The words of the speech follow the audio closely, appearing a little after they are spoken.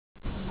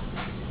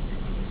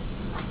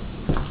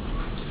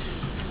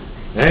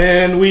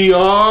And we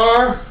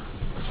are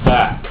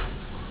back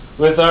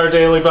with our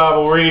daily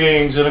Bible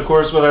readings, and of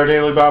course with our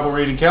daily Bible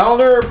reading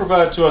calendar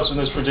provided to us in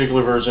this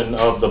particular version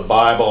of the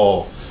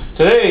Bible.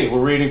 Today we're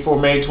reading for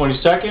May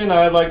 22nd.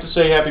 I'd like to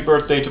say happy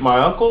birthday to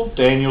my uncle,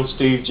 Daniel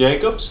Steve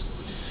Jacobs.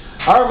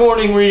 Our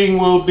morning reading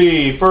will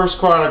be 1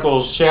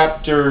 Chronicles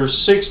chapter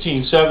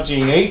 16,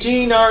 17,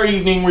 18. Our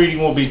evening reading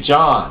will be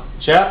John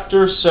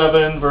chapter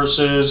 7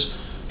 verses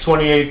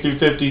 28 through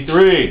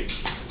 53.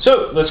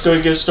 So let's go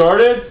and get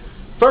started.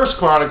 1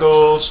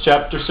 Chronicles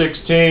chapter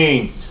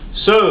 16.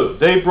 So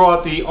they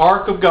brought the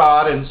ark of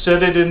God and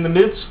set it in the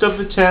midst of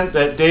the tent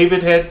that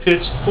David had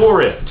pitched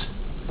for it.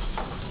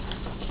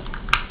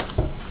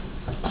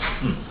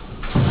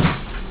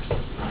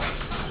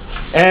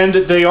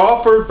 And they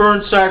offered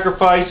burnt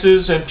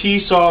sacrifices and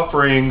peace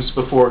offerings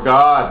before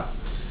God.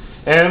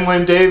 And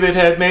when David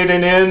had made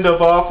an end of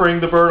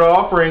offering the burnt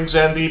offerings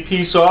and the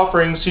peace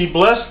offerings, he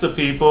blessed the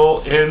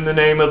people in the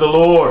name of the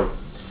Lord.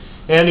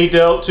 And he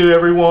dealt to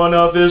every one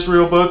of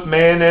Israel, both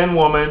man and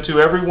woman, to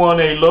every one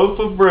a loaf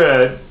of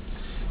bread,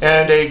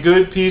 and a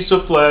good piece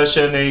of flesh,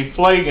 and a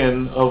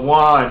flagon of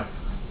wine.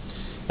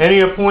 And he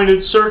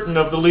appointed certain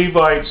of the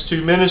Levites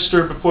to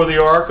minister before the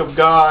ark of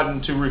God,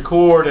 and to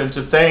record, and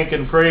to thank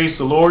and praise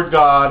the Lord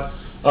God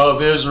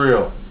of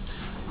Israel.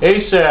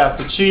 Asaph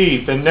the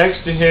chief, and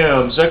next to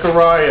him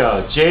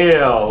Zechariah,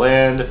 Jael,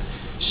 and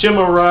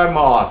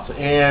Shemiramoth,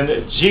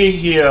 and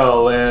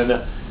Jehiel, and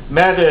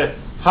Mattithiah,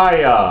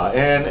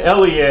 and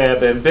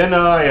Eliab, and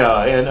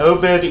Benaiah, and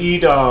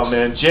Obed-Edom,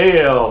 and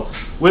Jael,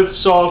 with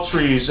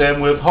psalteries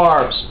and with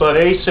harps, but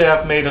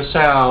Asaph made a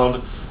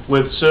sound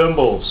with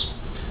cymbals.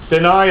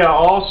 Benaiah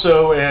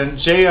also, and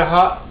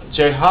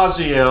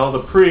Jehaziel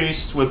the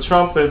priest, with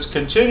trumpets,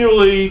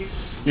 continually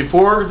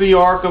before the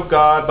ark of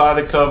God by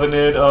the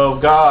covenant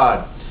of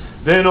God.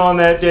 Then on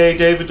that day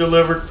David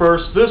delivered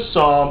first this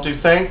psalm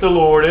to thank the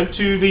Lord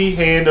into the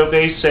hand of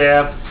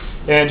Asaph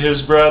and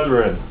his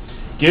brethren.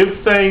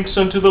 Give thanks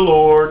unto the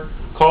Lord,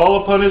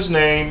 call upon his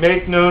name,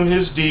 make known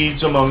his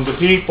deeds among the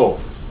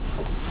people.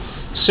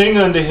 Sing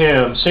unto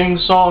him, sing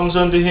songs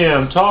unto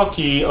him, talk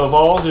ye of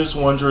all his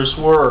wondrous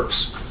works.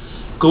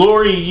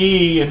 Glory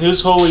ye in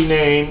his holy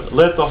name,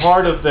 let the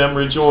heart of them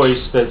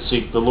rejoice that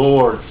seek the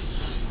Lord.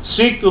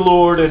 Seek the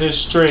Lord in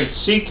his strength,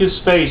 seek his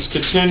face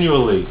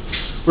continually.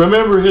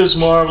 Remember his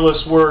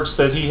marvelous works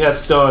that he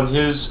hath done,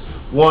 his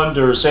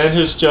wonders, and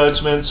his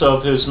judgments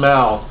of his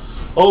mouth.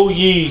 O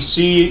ye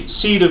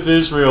seed of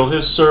Israel,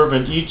 his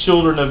servant, ye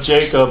children of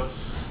Jacob,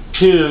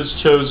 his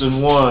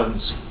chosen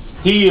ones.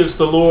 He is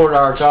the Lord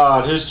our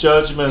God, his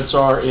judgments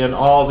are in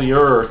all the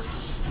earth.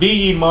 Be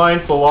ye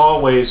mindful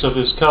always of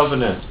his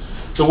covenant,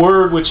 the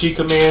word which he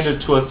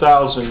commanded to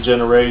 1,000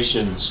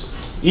 generations,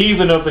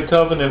 even of the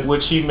covenant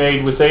which he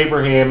made with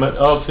Abraham, and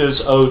of his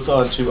oath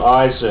unto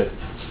Isaac,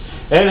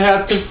 and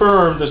hath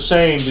confirmed the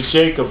same to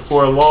Jacob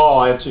for a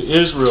law, and to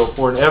Israel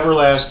for an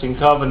everlasting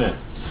covenant,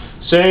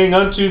 saying,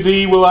 Unto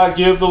thee will I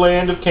give the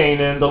land of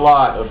Canaan, the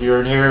lot of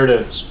your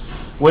inheritance,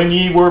 when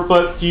ye were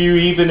but few,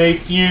 even a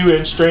few,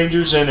 and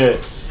strangers in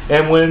it,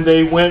 and when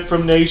they went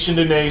from nation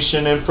to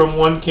nation, and from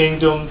one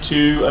kingdom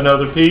to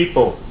another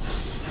people.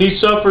 He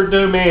suffered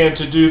no man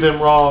to do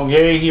them wrong,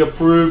 yea, he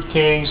approved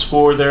kings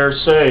for their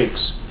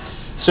sakes,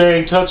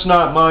 saying, Touch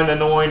not mine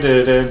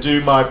anointed, and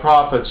do my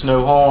prophets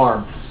no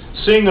harm.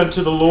 Sing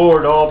unto the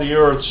Lord all the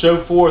earth,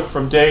 show forth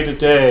from day to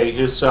day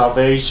his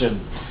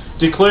salvation.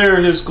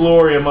 Declare his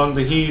glory among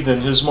the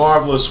heathen, his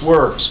marvelous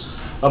works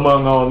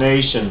among all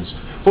nations.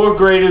 For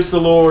great is the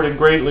Lord, and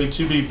greatly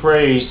to be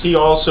praised. He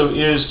also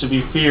is to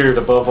be feared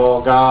above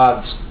all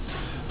gods.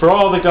 For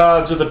all the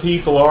gods of the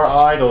people are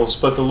idols,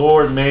 but the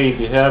Lord made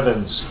the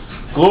heavens.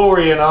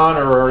 Glory and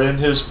honor are in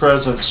his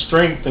presence,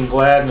 strength and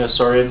gladness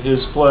are in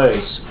his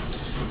place.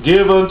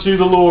 Give unto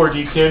the Lord,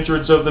 ye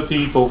kindreds of the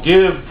people,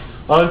 give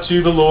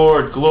unto the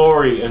Lord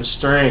glory and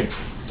strength.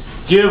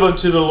 Give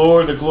unto the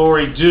Lord the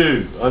glory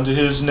due unto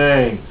his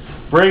name.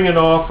 Bring an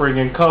offering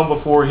and come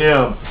before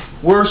him.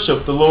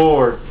 Worship the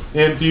Lord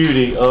in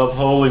beauty of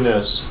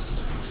holiness.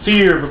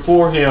 Fear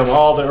before him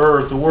all the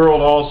earth. The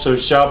world also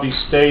shall be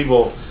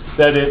stable,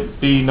 that it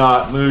be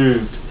not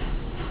moved.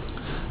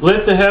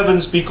 Let the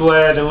heavens be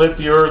glad, and let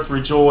the earth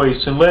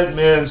rejoice, and let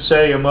men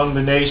say among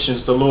the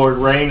nations, The Lord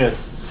reigneth.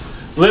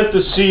 Let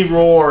the sea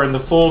roar, and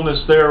the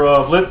fullness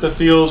thereof. Let the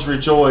fields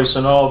rejoice,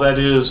 and all that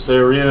is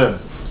therein.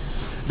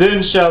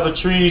 Then shall the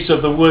trees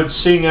of the wood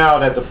sing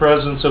out at the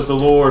presence of the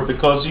Lord,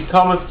 because he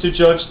cometh to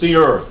judge the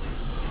earth.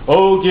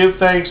 O give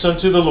thanks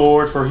unto the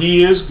Lord, for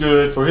he is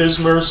good, for his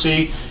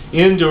mercy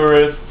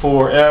endureth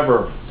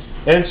forever.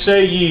 And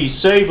say ye,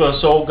 Save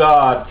us, O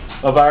God,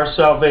 of our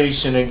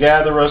salvation, and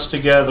gather us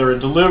together, and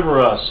deliver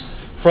us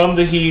from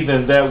the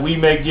heathen, that we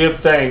may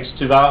give thanks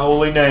to thy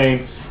holy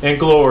name, and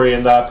glory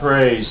in thy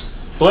praise.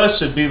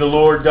 Blessed be the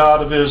Lord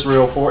God of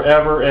Israel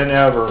forever and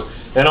ever.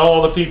 And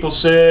all the people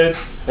said,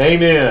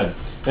 Amen,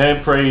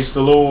 and praise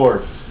the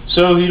Lord.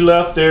 So he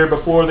left there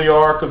before the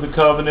ark of the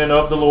covenant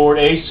of the Lord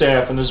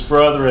Asaph and his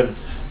brethren,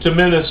 to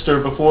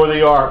minister before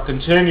the ark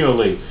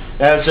continually,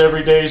 as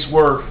every day's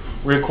work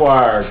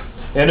required.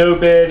 And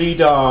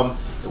Obed-Edom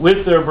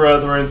with their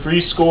brethren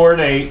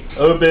 68,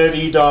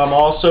 Obed-Edom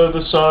also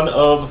the son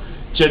of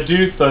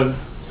Jeduthun,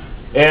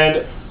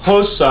 and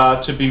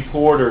Hosah to be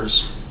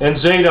porters, and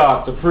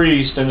Zadok the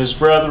priest and his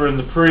brethren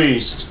the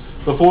priests,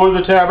 before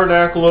the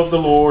tabernacle of the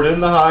Lord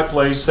in the high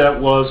place that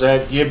was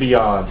at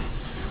Gibeon,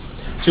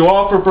 to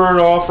offer burnt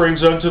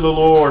offerings unto the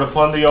Lord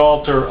upon the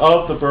altar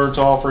of the burnt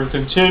offering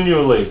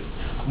continually,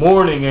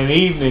 morning and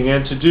evening,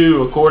 and to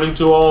do according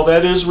to all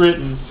that is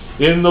written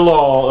in the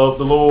law of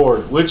the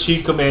Lord, which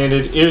he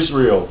commanded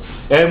Israel.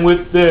 And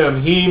with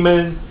them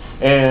Heman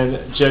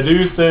and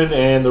Jeduthun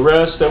and the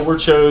rest that were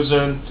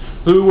chosen,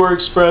 who were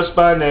expressed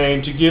by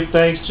name, to give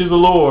thanks to the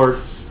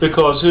Lord,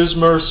 because his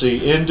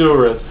mercy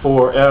endureth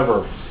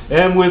forever.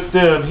 And with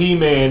them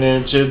Heman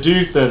and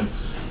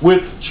Jeduthun,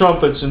 with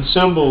trumpets and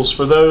cymbals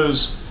for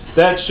those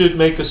that should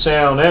make a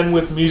sound, and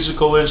with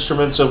musical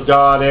instruments of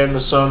God, and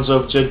the sons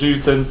of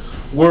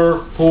Jeduthun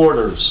were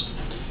porters.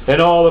 And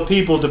all the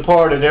people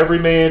departed, every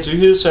man to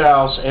his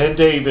house, and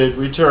David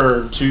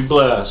returned to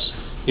bless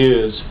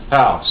his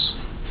house.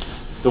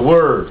 The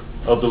word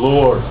of the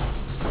Lord.